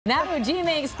Now to a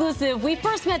GMA exclusive. We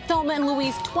first met Thelma and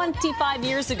Louise 25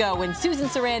 years ago when Susan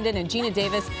Sarandon and Geena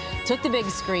Davis took the big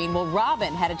screen. Well,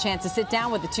 Robin had a chance to sit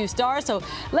down with the two stars, so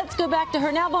let's go back to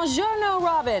her now. Buongiorno,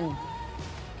 Robin.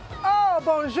 Oh,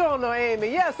 buongiorno,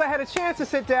 Amy. Yes, I had a chance to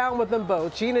sit down with them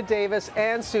both, Geena Davis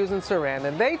and Susan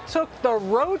Sarandon. They took the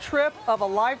road trip of a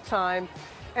lifetime,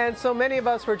 and so many of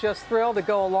us were just thrilled to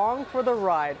go along for the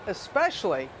ride,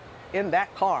 especially in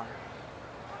that car.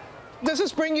 Does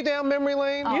this bring you down memory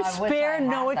lane? You spare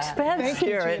no expense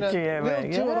here at GMA.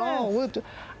 We'll do it all.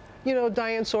 You know,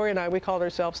 Diane Sawyer and I, we called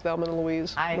ourselves Thelma and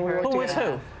Louise. Who was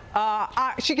who?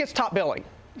 She gets top billing.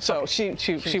 So okay.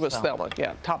 she was Thelma,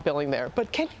 yeah, top billing there.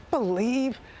 But can you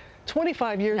believe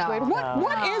 25 years later?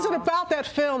 What is it about that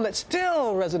film that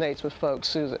still resonates with folks,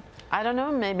 Susan? I don't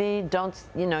know, maybe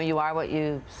you are what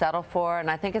you settle for, and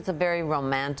I think it's a very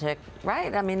romantic,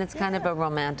 right? I mean, it's kind of a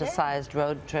romanticized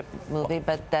road trip movie,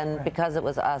 but then because it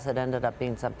was us, it ended up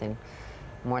being something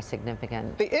more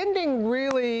significant. The ending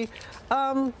really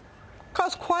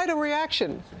caused quite a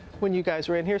reaction when you guys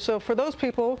were in here. So for those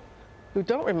people who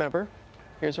don't remember,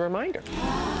 here's a reminder.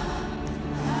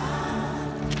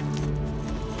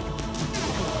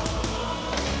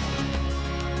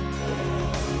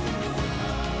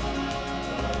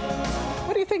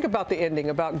 What do you think about the ending,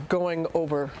 about going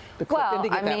over the cliff,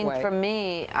 ending it that way? Well, I mean, for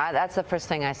me, that's the first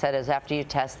thing I said is, after you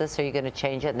test this, are you going to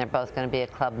change it? And they're both going to be a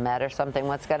Club Med or something.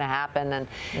 What's going to happen?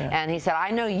 And he said,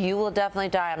 I know you will definitely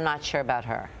die. I'm not sure about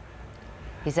her.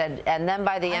 He said, and then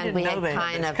by the end we had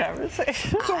kind of,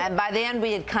 and by the end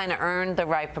we had kind of earned the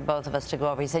right for both of us to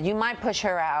go over. He said, you might push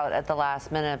her out at the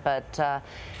last minute, but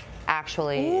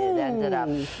actually it ended up,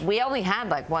 we only had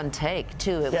like one take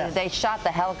too. They shot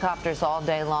the helicopters all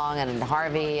day long, and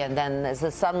Harvey, and then as the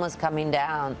sun was coming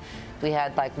down, we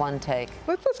had like one take.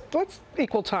 Let's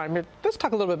equal time here. Let's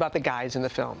talk a little bit about the guys in the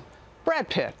film. Brad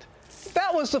Pitt.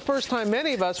 That was the first time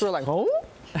many of us were like, oh?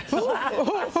 Who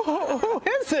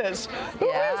is this? Who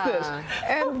is this?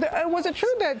 And was it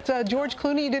true that George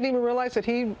Clooney, you didn't even realize that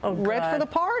he read for the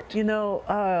part? You know,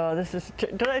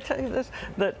 did I tell you this?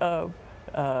 That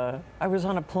I was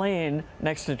on a plane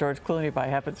next to George Clooney by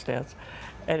happenstance,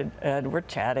 and we're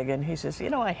chatting, and he says, you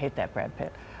know, I hate that Brad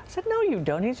Pitt. I said, no, you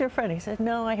don't. He's your friend. He said,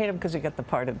 no, I hate him because he got the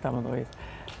part in Thelma Louise.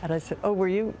 And I said, oh, were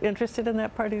you interested in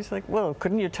that part? He's like, well,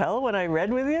 couldn't you tell when I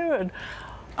read with you? And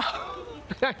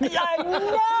I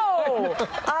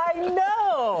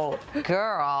know.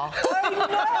 Girl. I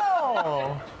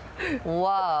know.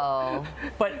 Whoa.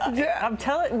 But I'm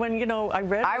telling,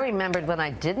 I remembered when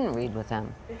I didn't read with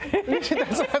him.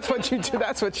 that's what you do.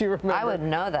 That's what you remember. I would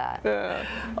know that. Yeah.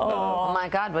 Oh my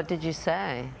God, what did you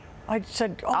say? I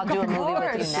said, I'll do a movie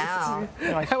with you now.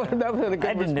 I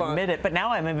didn't admit it, but now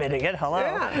I'm admitting it. Hello.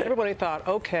 Yeah. Everybody thought,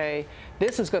 okay,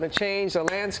 this is going to change the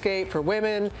landscape for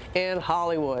women in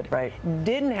Hollywood. Right.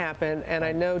 Didn't happen, and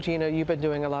I know, Geena, you've been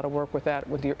doing a lot of work with that,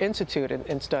 with your institute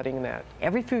and studying that.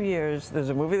 Every few years, there's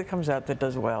a movie that comes out that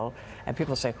does well, and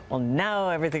people say, well, now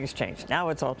everything's changed. Now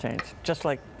it's all changed, just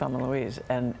like Thelma Louise.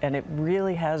 And it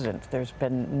really hasn't. There's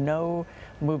been no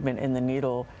movement in the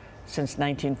needle since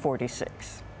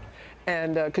 1946.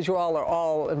 And because you all are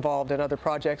all involved in other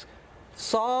projects,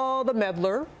 saw The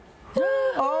Meddler.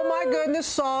 Oh my goodness,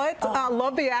 saw it. I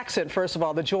love the accent, first of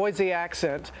all, the Joyzy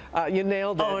accent. You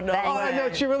nailed it. Oh, no. Oh, I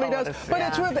know, she really does. But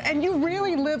it's with, and you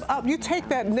really live up, you take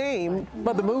that name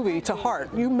of the movie to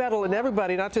heart. You meddle in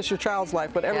everybody, not just your child's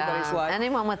life, but everybody's life.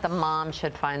 Anyone with a mom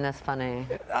should find this funny.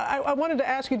 I wanted to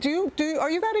ask you,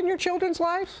 are you that in your children's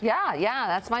lives? Yeah,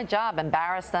 that's my job.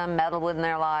 Embarrass them, meddle in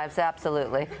their lives,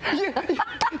 absolutely. You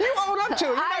own up to it.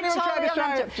 You're not even trying to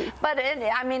try it. But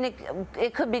I mean,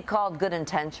 it could be called good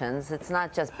intentions. It's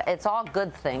not just, it's all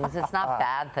good things. It's not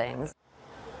bad things.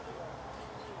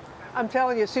 I'm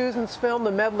telling you, Susan's film, The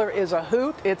Meddler, is a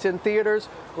hoot. It's in theaters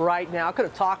right now. I could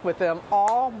have talked with them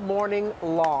all morning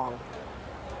long.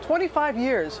 25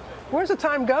 years. Where's the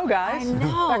time go, guys? I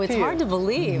know. It's hard to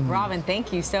believe. Robin,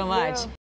 thank you so much. Yeah.